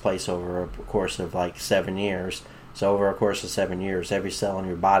 which takes place over a course of like 7 years. So over a course of 7 years, every cell in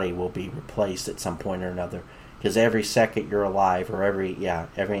your body will be replaced at some point or another. Because every second you're alive, or every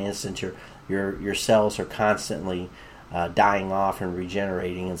instant your cells are constantly dying off and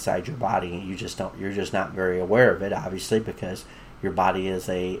regenerating inside your body. You're just not very aware of it, obviously, because your body is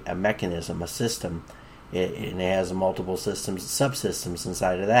a mechanism, a system. It has multiple systems, subsystems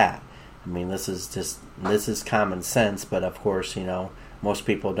inside of that. I mean, this is common sense, but of course, most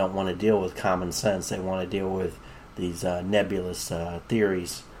people don't want to deal with common sense. They want to deal with these nebulous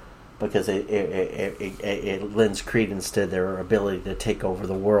theories, because it lends credence to their ability to take over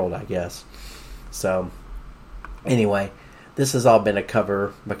the world, I guess. So, anyway, this has all been a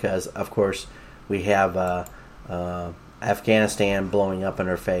cover because, of course, we have Afghanistan blowing up in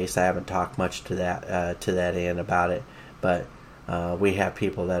our face. I haven't talked much to that end about it, but we have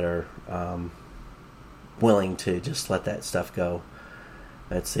people that are willing to just let that stuff go.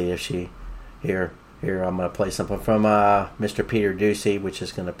 Let's see if here I'm going to play something from Mr. Peter Ducey, which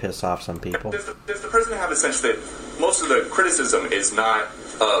is going to piss off some people. Does the president have a sense that most of the criticism is not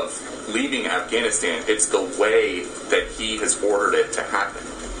of leaving Afghanistan, it's the way that he has ordered it to happen,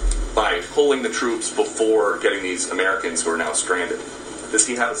 by pulling the troops before getting these Americans who are now stranded? Does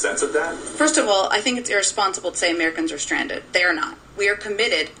he have a sense of that? First of all, I think it's irresponsible to say Americans are stranded. They are not. We are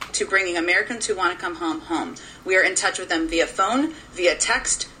committed to bringing Americans who want to come home. We are in touch with them via phone, via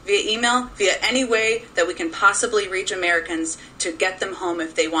text, via email, via any way that we can possibly reach Americans to get them home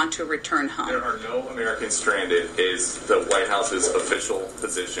if they want to return home. There are no Americans stranded is the White House's official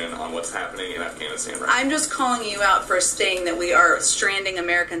position on what's happening in Afghanistan right now. I'm just calling you out for saying that we are stranding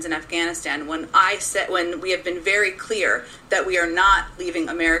Americans in Afghanistan when we have been very clear that we are not leaving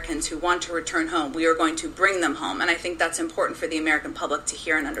Americans who want to return home. We are going to bring them home, and I think that's important for the American public to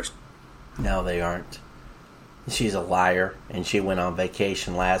hear and understand. No, they aren't. She's a liar, and she went on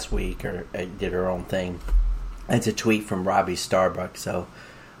vacation last week or did her own thing. It's a tweet from Robbie Starbuck, so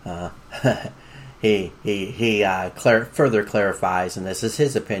he further clarifies, and this is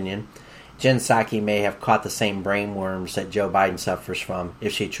his opinion. Jen Psaki may have caught the same brainworms that Joe Biden suffers from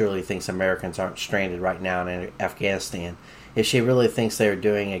if she truly thinks Americans aren't stranded right now in Afghanistan. If she really thinks they are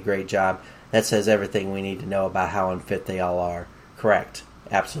doing a great job, that says everything we need to know about how unfit they all are. Correct,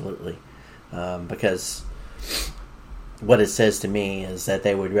 absolutely, because what it says to me is that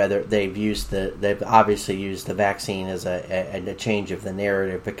they've obviously used the vaccine as a change of the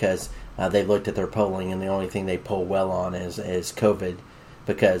narrative, because they've looked at their polling and the only thing they poll well on is COVID,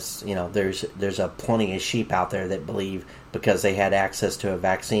 because there's a plenty of sheep out there that believe because they had access to a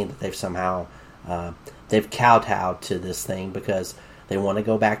vaccine that they've somehow they've kowtowed to this thing because they want to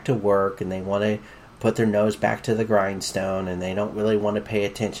go back to work and they want to put their nose back to the grindstone, and they don't really want to pay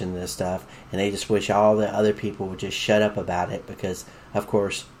attention to this stuff, and they just wish all the other people would just shut up about it, because of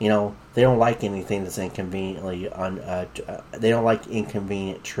course they don't like anything that's inconveniently they don't like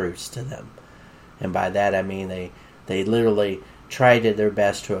inconvenient truths to them. And by that I mean they literally try their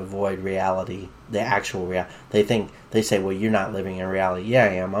best to avoid reality, the actual reality. They say, well, you're not living in reality. Yeah,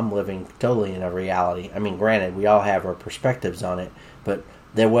 I am. I'm living totally in a reality. I mean, granted, we all have our perspectives on it, but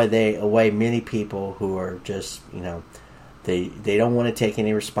the way many people who are just, they don't want to take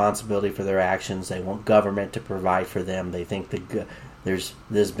any responsibility for their actions. They want government to provide for them. They think there's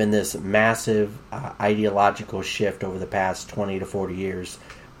been this massive ideological shift over the past 20 to 40 years,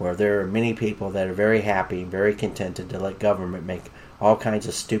 where there are many people that are very happy, very contented to let government make all kinds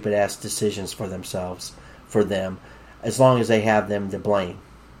of stupid ass decisions for them, as long as they have them to blame.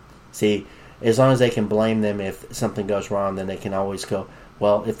 See, as long as they can blame them if something goes wrong, then they can always go,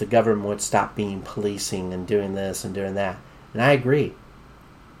 well, if the government would stop being policing and doing this and doing that. And I agree.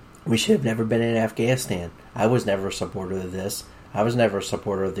 We should have never been in Afghanistan. I was never a supporter of this. I was never a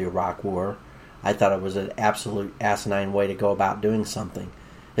supporter of the Iraq War. I thought it was an absolute asinine way to go about doing something,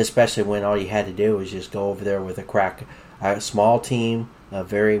 especially when all you had to do was just go over there with a small team of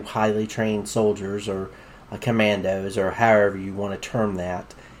very highly trained soldiers or commandos, or however you want to term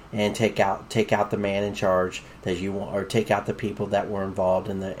that, and take out the man in charge that you want, or take out the people that were involved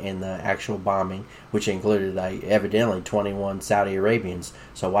in the actual bombing, which included evidently 21 Saudi Arabians.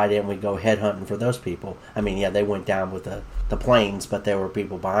 So why didn't we go headhunting for those people? I mean, yeah, they went down with the planes, but there were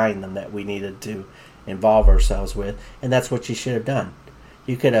people behind them that we needed to involve ourselves with, and that's what you should have done.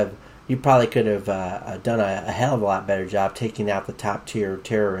 You probably could have done a hell of a lot better job taking out the top tier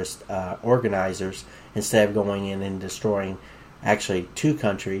terrorist organizers, instead of going in and destroying actually two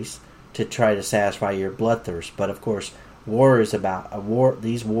countries to try to satisfy your bloodthirst. But of course,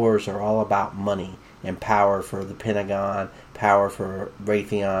 these wars are all about money and power for the Pentagon, power for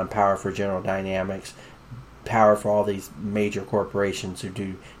Raytheon, power for General Dynamics, power for all these major corporations who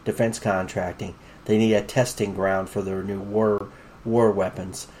do defense contracting. They need a testing ground for their new war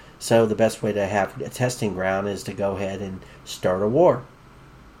weapons. So the best way to have a testing ground is to go ahead and start a war,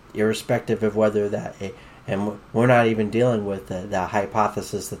 irrespective of whether that. And we're not even dealing with the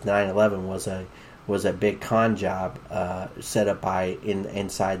hypothesis that 9/11 was a big con job set up by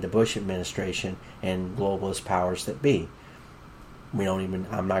inside the Bush administration and globalist powers that be. I don't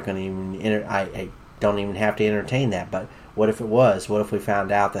even have to entertain that. But what if it was? What if we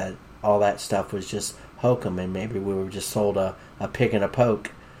found out that all that stuff was just hokum, and maybe we were just sold a pick and a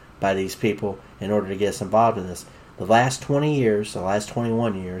poke by these people in order to get us involved in this? The last 21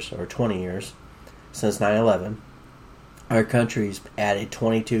 years, or 20 years, since 9/11, our country's added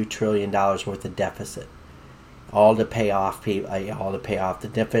 $22 trillion worth of deficit, all to pay off the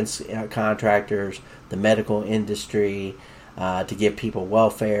defense contractors, the medical industry, to give people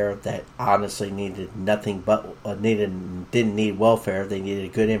welfare that honestly needed nothing but didn't need welfare. They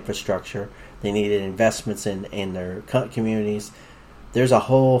needed good infrastructure. They needed investments in their communities. There's a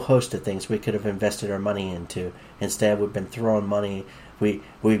whole host of things we could have invested our money into. Instead, we've been throwing money.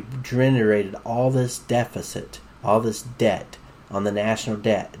 We've generated all this deficit, all this debt on the national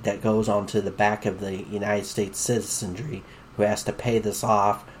debt that goes onto the back of the United States citizenry, who has to pay this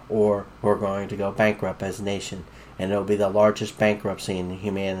off, or we're going to go bankrupt as a nation. And it'll be the largest bankruptcy in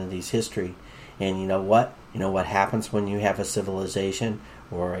humanity's history. And you know what? You know what happens when you have a civilization,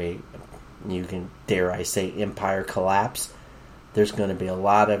 or dare I say, empire collapse? There's going to be a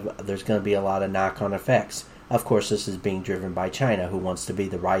lot of knock-on effects. Of course, this is being driven by China, who wants to be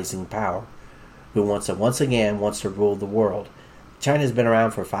the rising power, who once to rule the world. China's been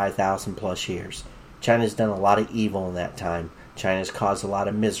around for 5,000 plus years. China's done a lot of evil in that time. China's caused a lot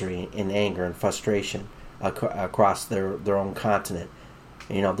of misery and anger and frustration across their own continent.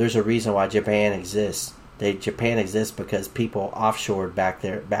 There's a reason why Japan exists. Japan exists because people offshored back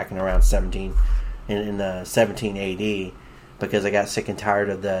in around 17 AD, because they got sick and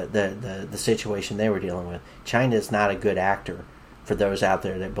tired of the situation they were dealing with. China is not a good actor. For those out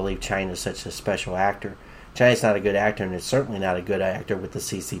there that believe China is such a special actor, China's not a good actor, and it's certainly not a good actor with the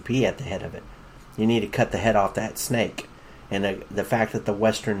CCP at the head of it. You need to cut the head off that snake. And the fact that the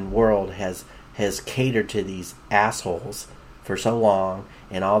Western world has catered to these assholes for so long,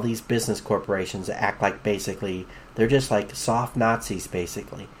 and all these business corporations act like basically they're just like soft Nazis.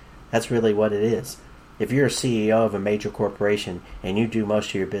 Basically, that's really what it is. If you're a CEO of a major corporation and you do most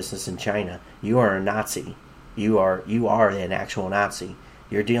of your business in China, you are a Nazi. You are an actual Nazi.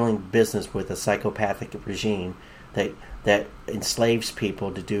 You're dealing business with a psychopathic regime that enslaves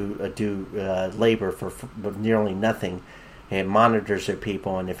people to do labor for nearly nothing. It monitors their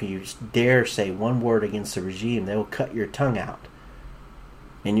people, and if you dare say one word against the regime, they will cut your tongue out.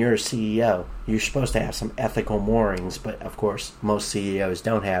 And you're a CEO. You're supposed to have some ethical moorings, but of course, most CEOs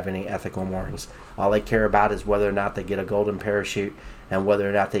don't have any ethical moorings. All they care about is whether or not they get a golden parachute, and whether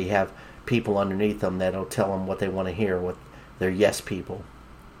or not they have people underneath them that'll tell them what they want to hear, what their yes people.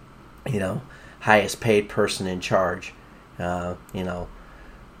 Highest paid person in charge.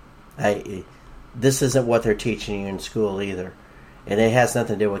 This isn't what they're teaching you in school either. And it has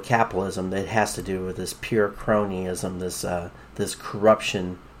nothing to do with capitalism. It has to do with this pure cronyism, this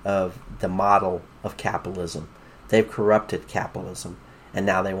corruption of the model of capitalism. They've corrupted capitalism, and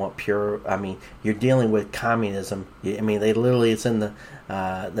now they want pure. You're dealing with communism. They literally, it's in the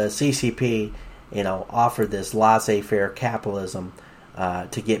CCP. Offered this laissez-faire capitalism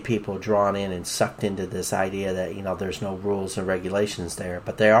to get people drawn in and sucked into this idea that there's no rules and regulations there.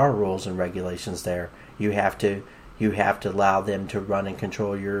 But there are rules and regulations there. You have to allow them to run and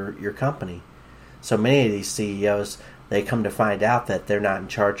control your company. So many of these CEOs, they come to find out that they're not in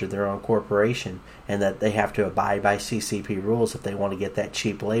charge of their own corporation, and that they have to abide by CCP rules if they want to get that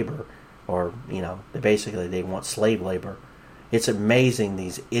cheap labor, or they want slave labor. It's amazing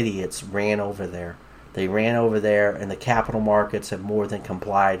these idiots ran over there. They ran over there, and the capital markets have more than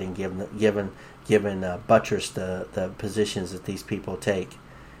complied and given buttressed the positions that these people take.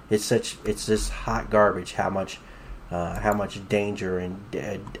 It's just hot garbage how much danger and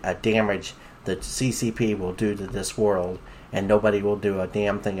damage the CCP will do to this world, and nobody will do a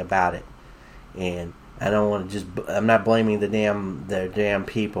damn thing about it. And I'm not blaming the damn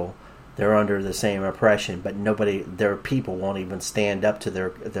people. They're under the same oppression, but their people won't even stand up to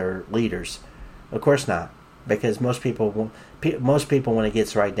their leaders. Of course not, because most people, when it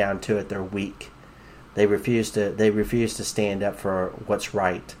gets right down to it, they're weak. They refuse to stand up for what's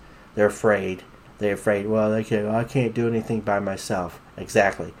right. They're afraid. Well, I can't do anything by myself.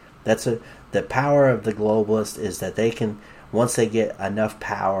 Exactly. The power of the globalist is that they can, once they get enough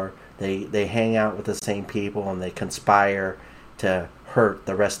power, they hang out with the same people and they conspire to hurt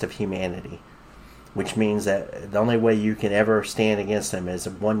the rest of humanity. Which means that the only way you can ever stand against them is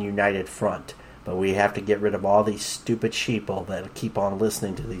one united front. But we have to get rid of all these stupid sheeple that keep on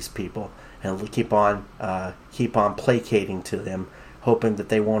listening to these people and keep on placating to them, hoping that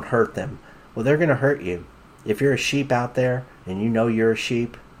they won't hurt them. Well, they're going to hurt you. If you're a sheep out there and you know you're a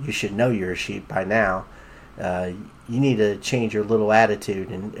sheep, you should know you're a sheep by now. You need to change your little attitude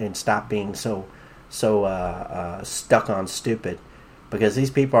and stop being so stuck on stupid, because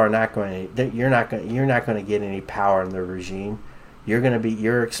these people are not going to. You're not going to get any power in their regime.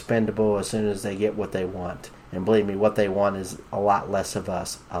 You're expendable as soon as they get what they want. And believe me, what they want is a lot less of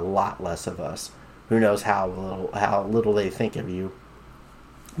us. A lot less of us. Who knows how little they think of you.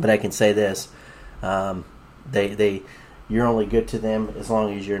 But I can say this: you're only good to them as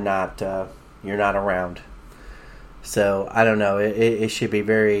long as you're not around. So I don't know. It should be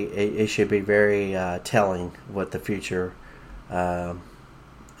very telling what the future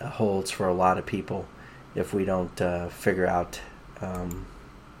holds for a lot of people if we don't figure out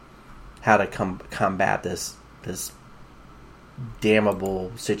how to combat this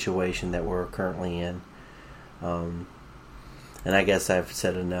damnable situation that we're currently in. And I guess I've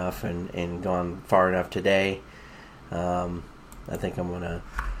said enough and gone far enough today. I think I'm going to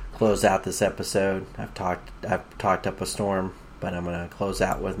close out this episode. I've talked up a storm, but I'm going to close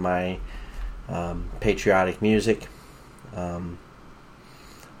out with my patriotic music.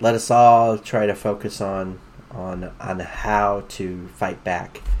 Let us all try to focus on how to fight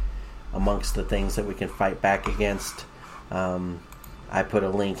back amongst the things that we can fight back against. I put a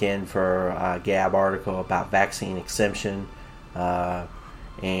link in for a Gab article about vaccine exemption, and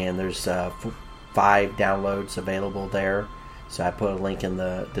there's 5 downloads available there. So I put a link in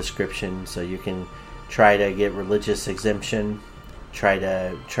the description so you can try to get religious exemption. Try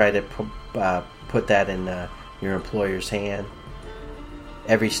to put that in your employer's hand.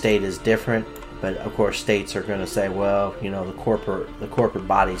 Every state is different, but of course states are going to say, well, the corporate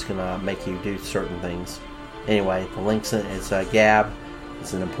body's going to make you do certain things. Anyway, the link's it's Gab.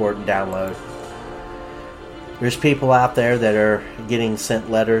 It's an important download. There's people out there that are getting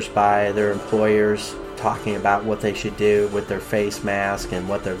sent letters by their employers talking about what they should do with their face mask and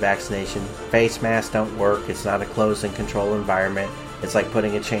what their vaccination. Face masks don't work. It's not a closed and controlled environment. It's like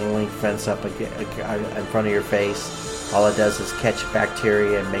putting a chain link fence up in front of your face. All it does is catch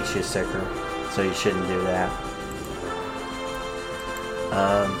bacteria and makes you sicker. So you shouldn't do that.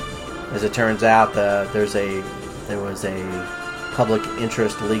 As it turns out, there was a public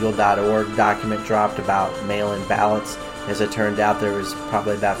interest legal.org document dropped about mail-in ballots. As it turned out, there was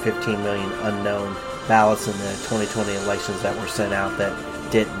probably about 15 million unknown ballots in the 2020 elections that were sent out that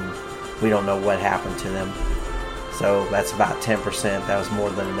didn't. We don't know what happened to them. So that's about 10%. That was more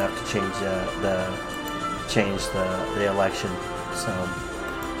than enough to change the election. So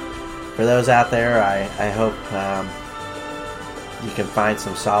for those out there, I hope you can find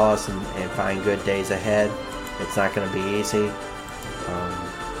some solace and find good days ahead. It's not going to be easy.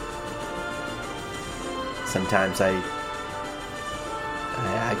 Sometimes I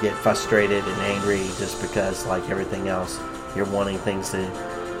get frustrated and angry just because, like everything else, you're wanting things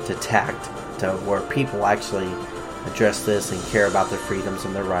to tact to where people actually address this and care about their freedoms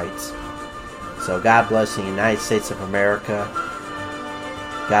and their rights. So God bless the United States of America.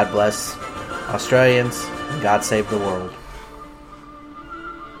 God bless Australians. And God save the world.